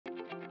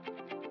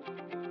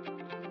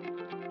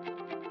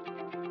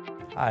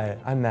Hi,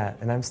 I'm Matt,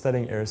 and I'm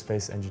studying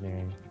aerospace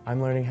engineering.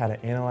 I'm learning how to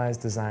analyze,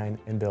 design,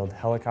 and build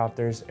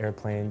helicopters,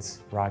 airplanes,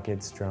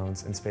 rockets,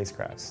 drones, and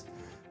spacecrafts.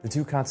 The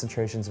two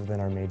concentrations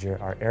within our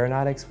major are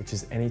aeronautics, which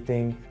is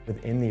anything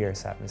within the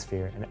Earth's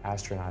atmosphere, and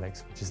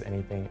astronautics, which is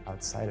anything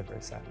outside of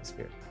Earth's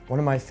atmosphere. One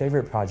of my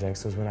favorite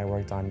projects was when I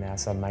worked on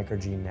NASA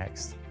Micro-G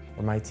Next,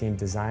 where my team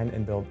designed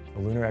and built a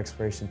lunar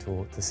exploration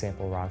tool to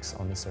sample rocks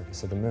on the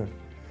surface of the moon.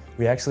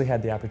 We actually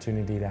had the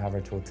opportunity to have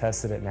our tool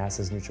tested at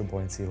NASA's Neutral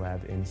Buoyancy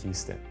Lab in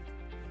Houston.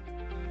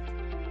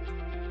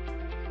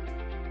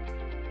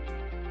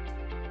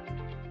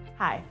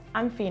 Hi,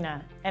 I'm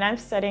Fina, and I'm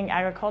studying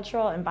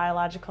agricultural and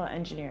biological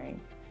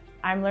engineering.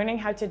 I'm learning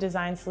how to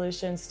design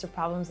solutions to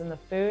problems in the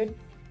food,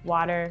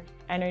 water,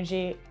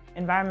 energy,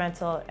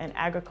 environmental, and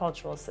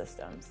agricultural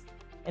systems.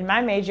 In my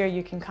major,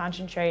 you can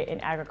concentrate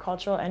in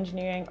agricultural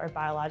engineering or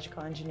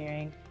biological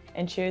engineering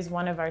and choose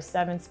one of our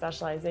 7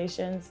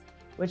 specializations,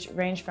 which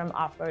range from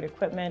off-road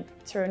equipment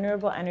to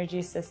renewable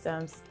energy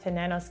systems to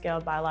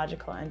nanoscale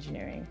biological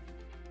engineering.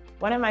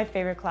 One of my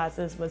favorite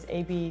classes was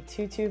AB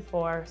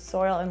 224,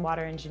 Soil and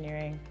Water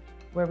Engineering,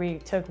 where we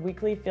took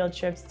weekly field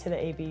trips to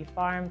the AB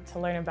farm to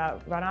learn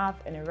about runoff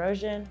and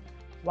erosion,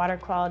 water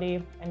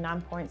quality, and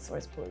non-point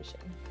source pollution.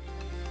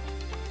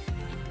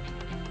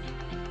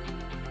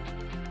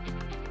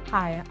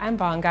 Hi, I'm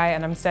Bongai,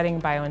 and I'm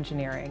studying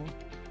bioengineering.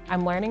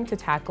 I'm learning to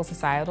tackle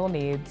societal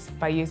needs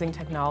by using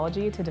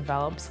technology to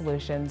develop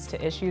solutions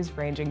to issues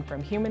ranging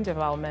from human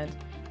development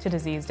to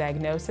disease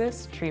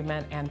diagnosis,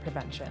 treatment, and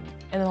prevention.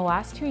 In the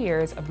last 2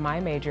 years of my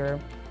major,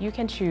 you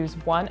can choose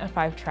one of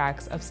 5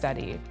 tracks of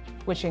study,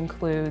 which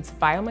includes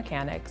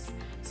biomechanics,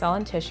 cell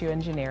and tissue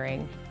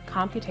engineering,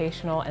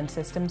 computational and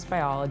systems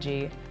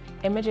biology,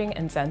 imaging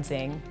and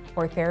sensing,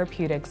 or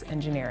therapeutics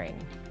engineering.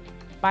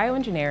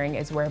 Bioengineering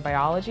is where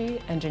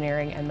biology,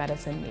 engineering, and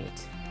medicine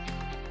meet.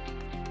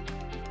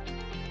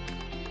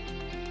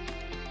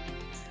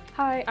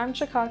 Hi, I'm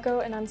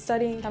Chicago, and I'm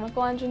studying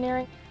chemical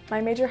engineering. My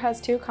major has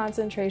 2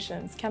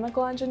 concentrations,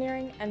 chemical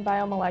engineering and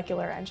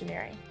biomolecular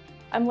engineering.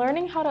 I'm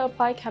learning how to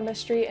apply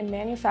chemistry in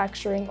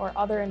manufacturing or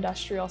other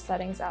industrial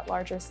settings at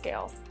larger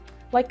scales.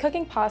 Like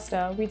cooking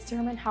pasta, we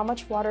determine how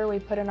much water we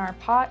put in our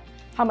pot,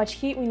 how much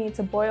heat we need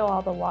to boil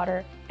all the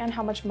water, and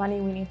how much money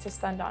we need to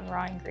spend on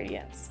raw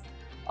ingredients.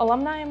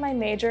 Alumni in my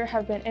major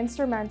have been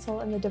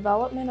instrumental in the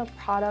development of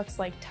products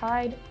like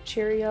Tide,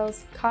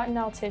 Cheerios,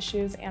 Cottonelle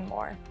tissues, and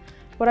more.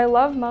 What I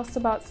love most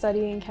about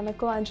studying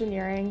chemical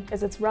engineering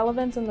is its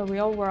relevance in the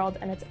real world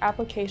and its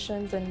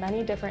applications in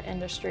many different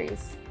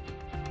industries.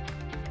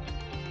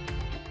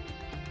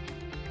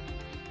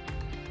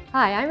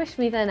 Hi, I'm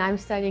Ashmita, and I'm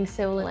studying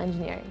civil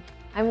engineering.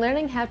 I'm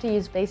learning how to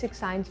use basic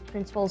science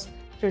principles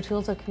through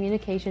tools of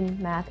communication,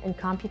 math, and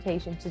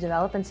computation to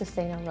develop and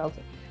sustain our world's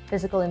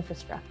physical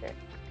infrastructure.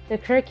 The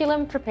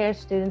curriculum prepares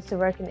students to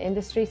work in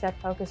industries that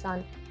focus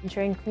on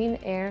ensuring clean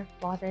air,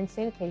 water, and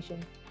sanitation,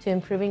 to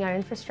improving our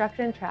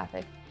infrastructure and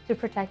traffic, to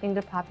protecting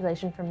the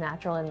population from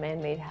natural and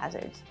man-made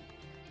hazards.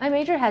 My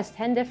major has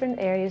 10 different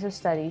areas of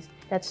studies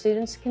that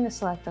students can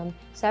select from,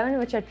 7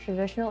 which are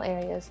traditional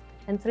areas,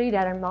 and 3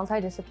 that are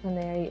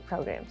multidisciplinary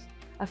programs.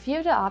 A few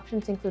of the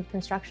options include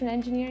construction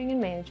engineering and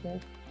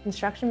management,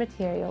 construction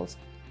materials,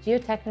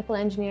 geotechnical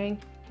engineering,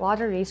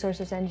 water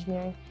resources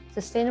engineering,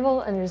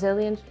 sustainable and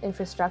resilient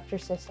infrastructure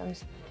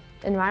systems,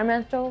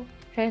 environmental,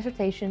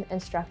 transportation,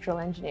 and structural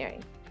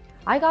engineering.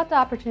 I got the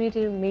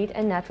opportunity to meet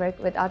and network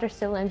with other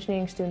civil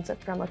engineering students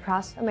from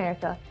across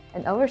America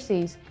and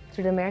overseas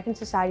through the American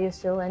Society of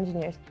Civil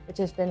Engineers, which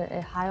has been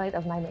a highlight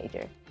of my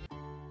major.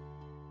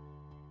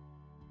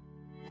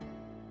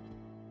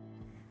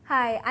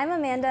 Hi, I'm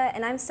Amanda,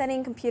 and I'm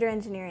studying computer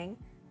engineering.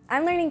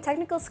 I'm learning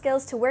technical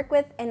skills to work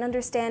with and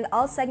understand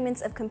all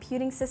segments of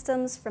computing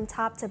systems from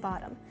top to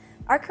bottom.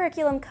 Our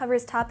curriculum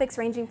covers topics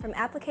ranging from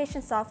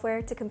application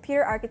software to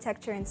computer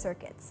architecture and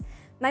circuits.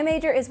 My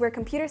major is where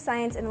computer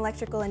science and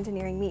electrical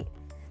engineering meet.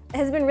 It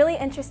has been really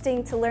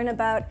interesting to learn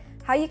about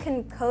how you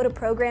can code a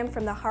program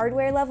from the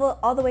hardware level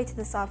all the way to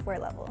the software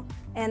level.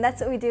 And that's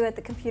what we do at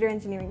the computer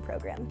engineering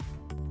program.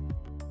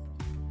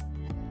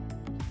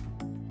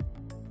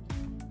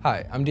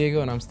 Hi, I'm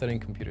Diego, and I'm studying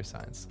computer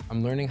science.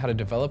 I'm learning how to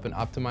develop and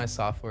optimize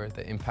software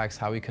that impacts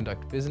how we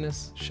conduct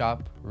business,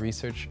 shop,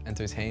 research,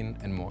 entertain,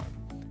 and more.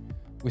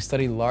 We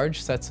study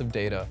large sets of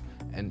data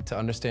and to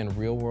understand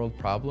real-world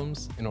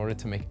problems in order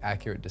to make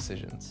accurate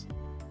decisions.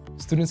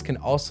 Students can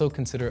also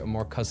consider a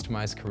more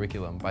customized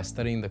curriculum by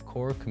studying the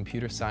core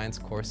computer science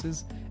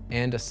courses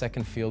and a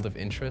second field of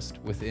interest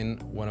within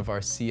one of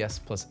our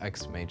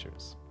CS+X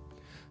majors.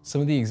 Some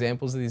of the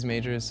examples of these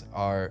majors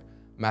are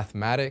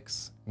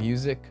mathematics,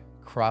 music,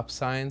 crop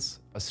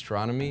science,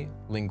 astronomy,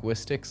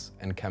 linguistics,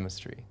 and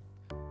chemistry.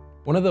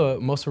 One of the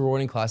most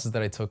rewarding classes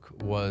that I took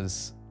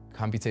was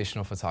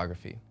computational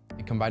photography.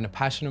 It combined a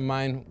passion of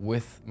mine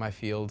with my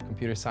field,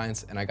 computer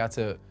science, and I got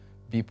to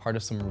be part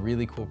of some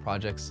really cool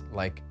projects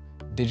like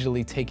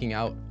digitally taking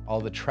out all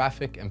the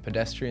traffic and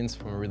pedestrians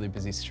from a really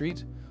busy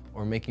street,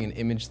 or making an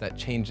image that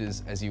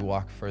changes as you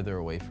walk further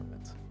away from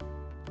it.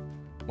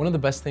 One of the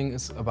best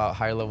things about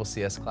higher level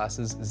CS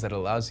classes is that it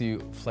allows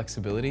you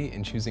flexibility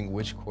in choosing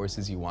which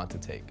courses you want to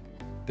take.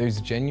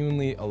 There's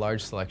genuinely a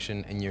large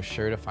selection, and you're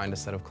sure to find a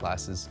set of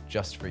classes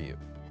just for you.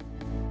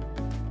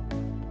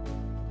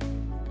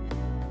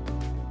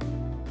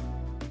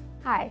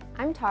 Hi,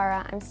 I'm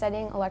Tara. I'm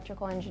studying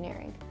electrical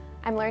engineering.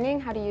 I'm learning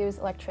how to use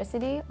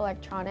electricity,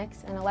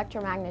 electronics, and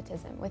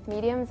electromagnetism with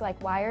mediums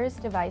like wires,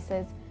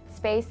 devices,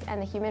 space,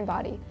 and the human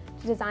body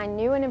to design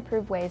new and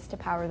improved ways to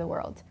power the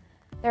world.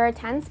 There are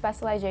 10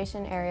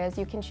 specialization areas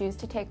you can choose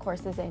to take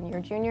courses in your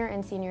junior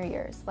and senior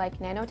years, like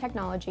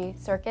nanotechnology,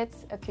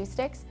 circuits,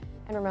 acoustics,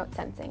 and remote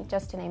sensing,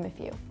 just to name a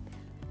few.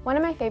 One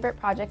of my favorite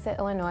projects at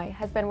Illinois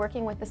has been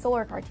working with the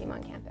solar car team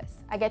on campus.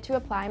 I get to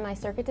apply my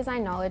circuit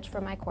design knowledge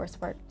from my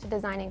coursework to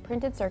designing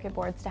printed circuit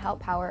boards to help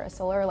power a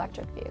solar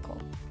electric vehicle.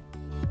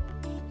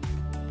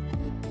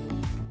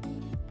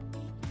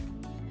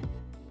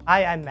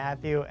 Hi, I'm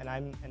Matthew, and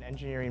I'm an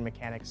engineering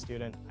mechanics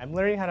student. I'm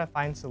learning how to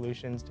find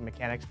solutions to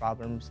mechanics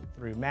problems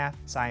through math,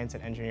 science,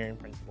 and engineering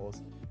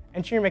principles.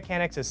 Engineering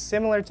mechanics is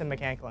similar to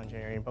mechanical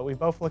engineering, but we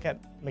both look at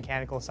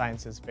mechanical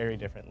sciences very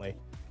differently.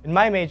 In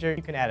my major,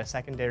 you can add a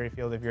secondary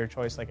field of your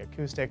choice like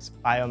acoustics,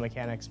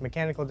 biomechanics,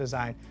 mechanical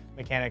design,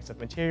 mechanics of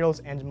materials,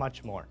 and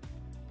much more.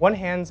 One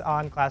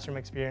hands-on classroom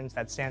experience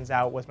that stands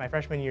out was my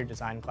freshman year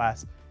design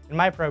class. In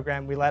my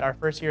program, we let our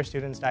first-year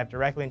students dive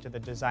directly into the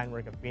design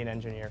work of being an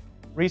engineer.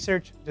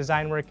 Research,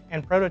 design work,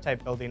 and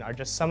prototype building are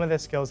just some of the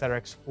skills that are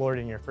explored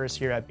in your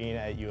first year at being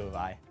at U of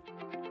I.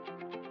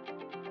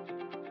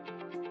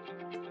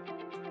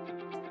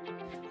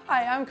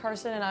 Hi, I'm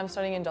Carson and I'm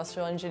studying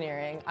industrial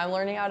engineering. I'm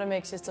learning how to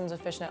make systems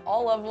efficient at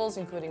all levels,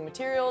 including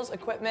materials,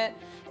 equipment,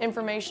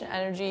 information,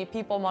 energy,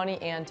 people,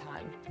 money, and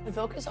time. We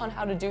focus on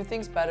how to do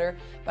things better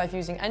by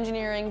fusing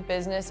engineering,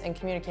 business, and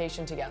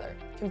communication together.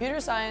 Computer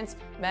science,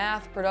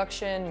 math,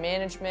 production,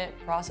 management,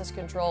 process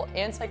control,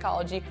 and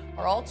psychology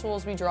are all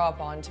tools we draw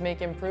upon to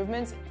make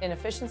improvements in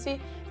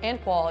efficiency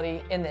and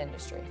quality in the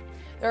industry.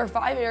 There are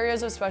 5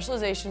 areas of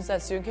specializations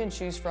that students can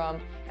choose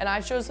from, and I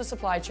chose the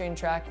supply chain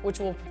track, which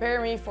will prepare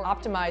me for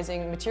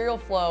optimizing material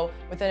flow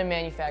within a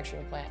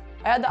manufacturing plant.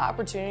 I had the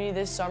opportunity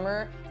this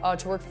summer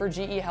to work for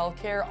GE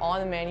Healthcare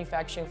on the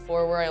manufacturing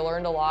floor, where I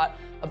learned a lot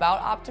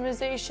about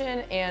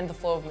optimization and the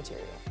flow of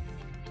material.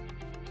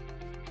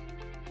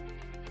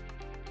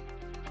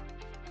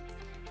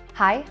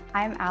 Hi,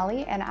 I'm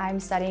Allie, and I'm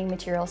studying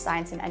material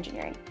science and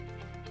engineering.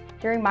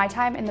 During my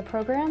time in the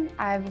program,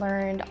 I've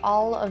learned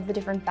all of the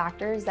different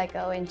factors that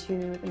go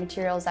into the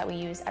materials that we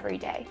use every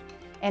day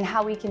and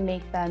how we can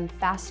make them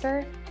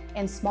faster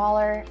and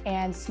smaller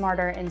and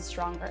smarter and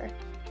stronger.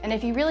 And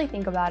if you really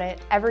think about it,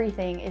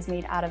 everything is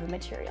made out of a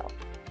material.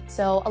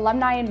 So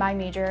alumni in my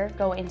major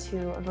go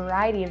into a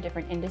variety of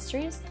different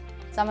industries.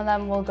 Some of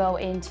them will go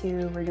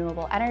into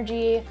renewable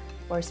energy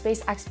or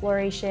space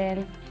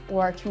exploration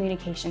or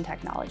communication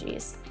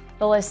technologies.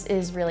 The list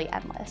is really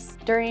endless.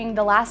 During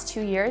the last 2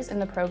 years in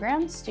the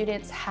program,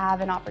 students have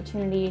an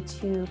opportunity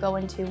to go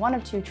into one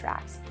of 2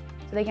 tracks.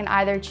 So they can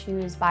either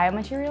choose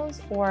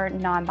biomaterials or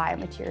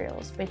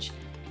non-biomaterials, which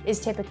is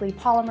typically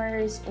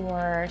polymers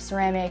or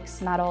ceramics,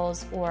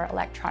 metals, or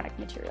electronic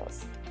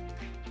materials.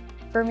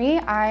 For me,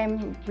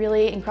 I'm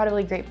really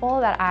incredibly grateful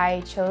that I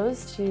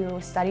chose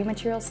to study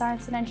material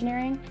science and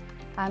engineering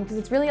because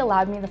it's really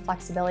allowed me the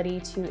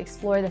flexibility to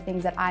explore the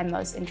things that I'm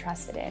most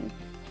interested in.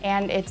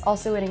 And it's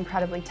also an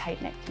incredibly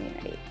tight-knit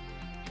community.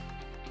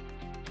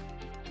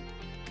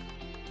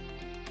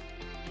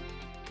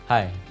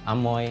 Hi,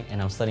 I'm Moy, and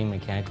I'm studying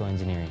mechanical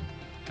engineering.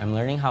 I'm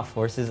learning how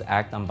forces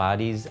act on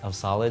bodies of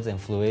solids and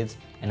fluids,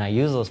 and I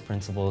use those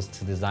principles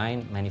to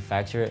design,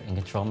 manufacture, and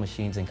control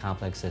machines and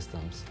complex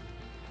systems.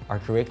 Our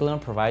curriculum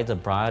provides a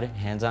broad,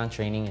 hands-on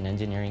training in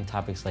engineering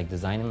topics like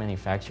design and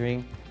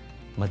manufacturing,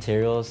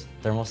 materials,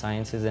 thermal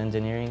sciences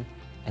engineering,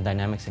 and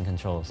dynamics and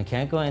controls.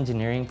 Mechanical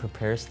engineering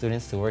prepares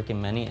students to work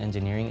in many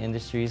engineering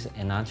industries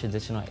and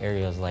non-traditional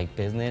areas like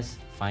business,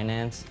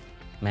 finance,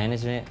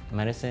 management,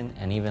 medicine,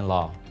 and even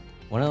law.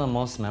 One of the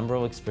most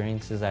memorable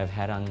experiences I've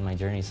had on my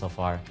journey so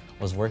far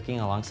was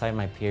working alongside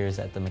my peers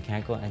at the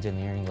Mechanical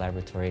Engineering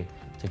Laboratory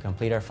to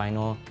complete our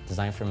final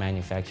Design for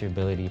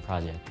Manufacturability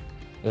project.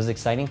 It was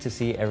exciting to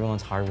see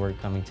everyone's hard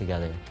work coming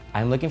together.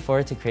 I'm looking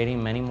forward to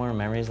creating many more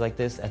memories like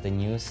this at the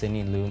new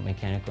Sidney Liu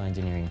Mechanical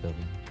Engineering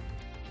building.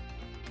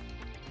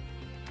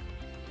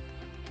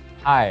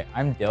 Hi,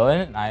 I'm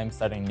Dylan, and I am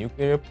studying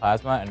nuclear,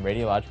 plasma, and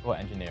radiological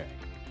engineering.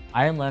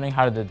 I am learning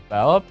how to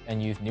develop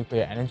and use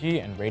nuclear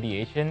energy and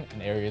radiation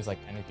in areas like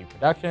energy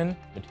production,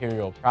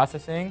 material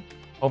processing,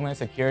 homeland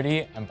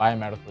security, and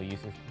biomedical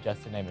uses,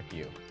 just to name a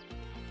few.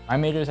 My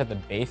major is at the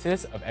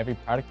basis of every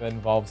product that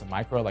involves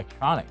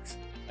microelectronics,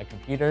 like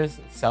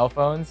computers, cell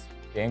phones,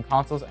 game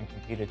consoles, and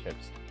computer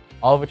chips,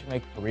 all of which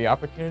make career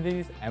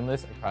opportunities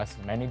endless across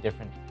many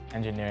different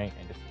engineering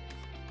industries.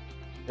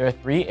 There are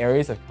 3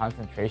 areas of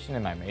concentration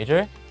in my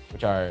major,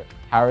 which are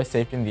power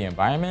safety in the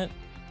environment,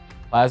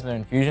 plasma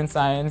and fusion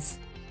science,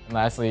 and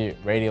lastly,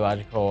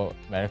 radiological,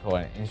 medical,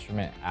 and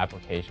instrument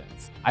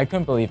applications. I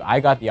couldn't believe I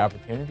got the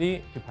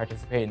opportunity to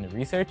participate in the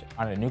research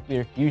on a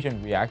nuclear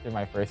fusion reactor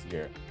my first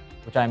year.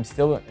 which I'm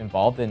still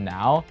involved in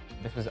now.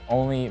 This was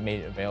only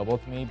made available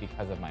to me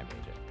because of my major.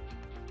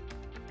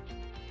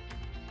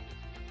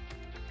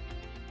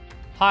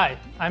 Hi,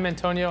 I'm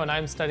Antonio and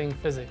I'm studying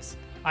physics.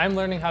 I'm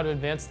learning how to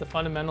advance the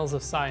fundamentals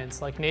of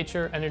science like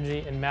nature,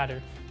 energy, and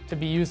matter to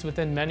be used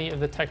within many of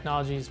the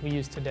technologies we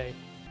use today.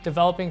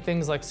 Developing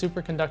things like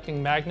superconducting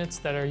magnets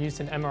that are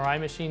used in MRI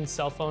machines,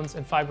 cell phones,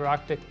 and fiber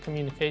optic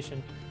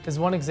communication is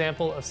one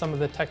example of some of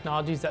the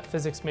technologies that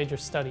physics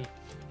majors study.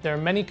 There are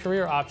many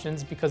career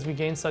options because we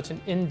gain such an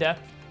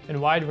in-depth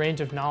and wide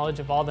range of knowledge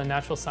of all the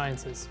natural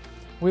sciences.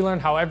 We learn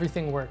how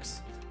everything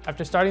works.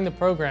 After starting the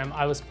program,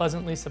 I was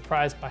pleasantly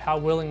surprised by how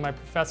willing my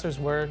professors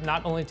were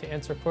not only to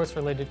answer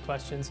course-related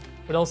questions,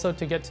 but also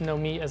to get to know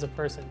me as a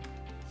person.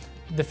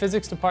 The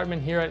physics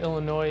department here at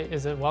Illinois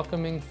is a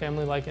welcoming,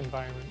 family-like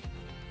environment.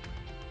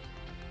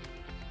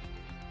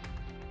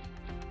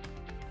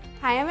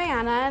 Hi, I'm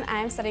Ayana and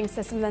I'm studying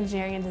Systems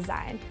Engineering and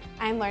Design.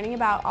 I'm learning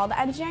about all the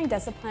engineering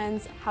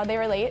disciplines, how they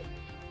relate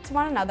to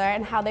one another,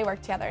 and how they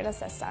work together in a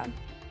system.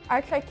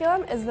 Our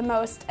curriculum is the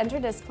most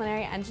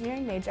interdisciplinary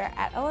engineering major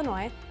at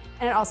Illinois,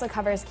 and it also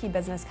covers key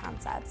business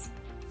concepts.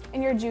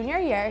 In your junior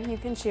year, you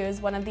can choose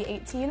one of the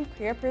 18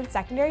 pre-approved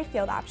secondary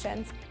field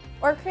options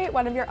or create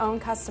one of your own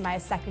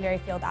customized secondary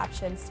field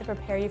options to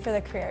prepare you for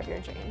the career of your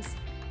dreams.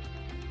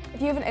 If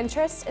you have an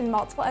interest in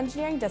multiple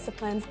engineering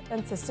disciplines,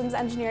 then Systems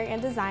Engineering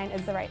and Design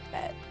is the right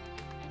fit.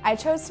 I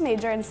chose to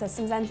major in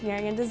Systems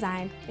Engineering and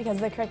Design because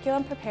the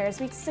curriculum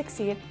prepares me to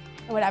succeed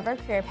in whatever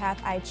career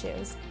path I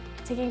choose.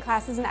 Taking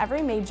classes in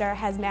every major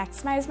has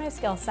maximized my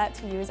skill set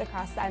to use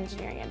across the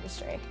engineering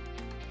industry.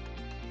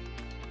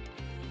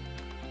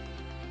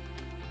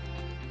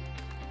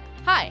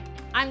 Hi,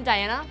 I'm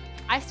Diana.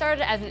 I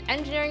started as an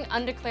engineering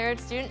undeclared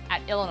student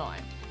at Illinois.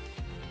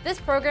 This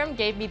program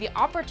gave me the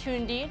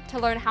opportunity to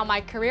learn how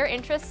my career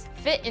interests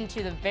fit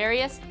into the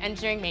various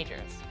engineering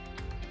majors.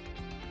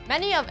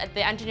 Many of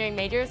the engineering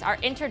majors are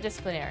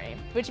interdisciplinary,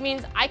 which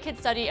means I could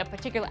study a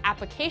particular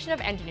application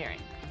of engineering.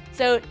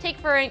 So take,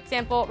 for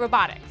example,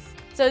 robotics.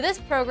 So this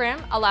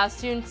program allows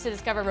students to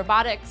discover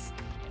robotics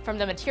from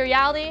the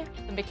materiality,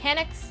 the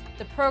mechanics,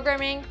 the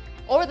programming,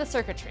 or the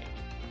circuitry.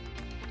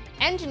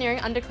 Engineering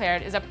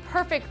Undeclared is a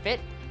perfect fit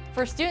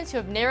for students who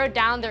have narrowed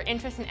down their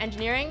interest in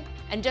engineering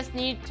and just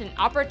need an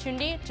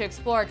opportunity to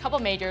explore a couple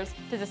majors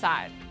to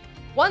decide.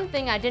 One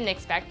thing I didn't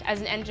expect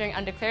as an engineering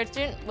undeclared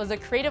student was the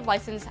creative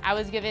license I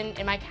was given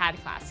in my CAD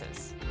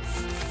classes.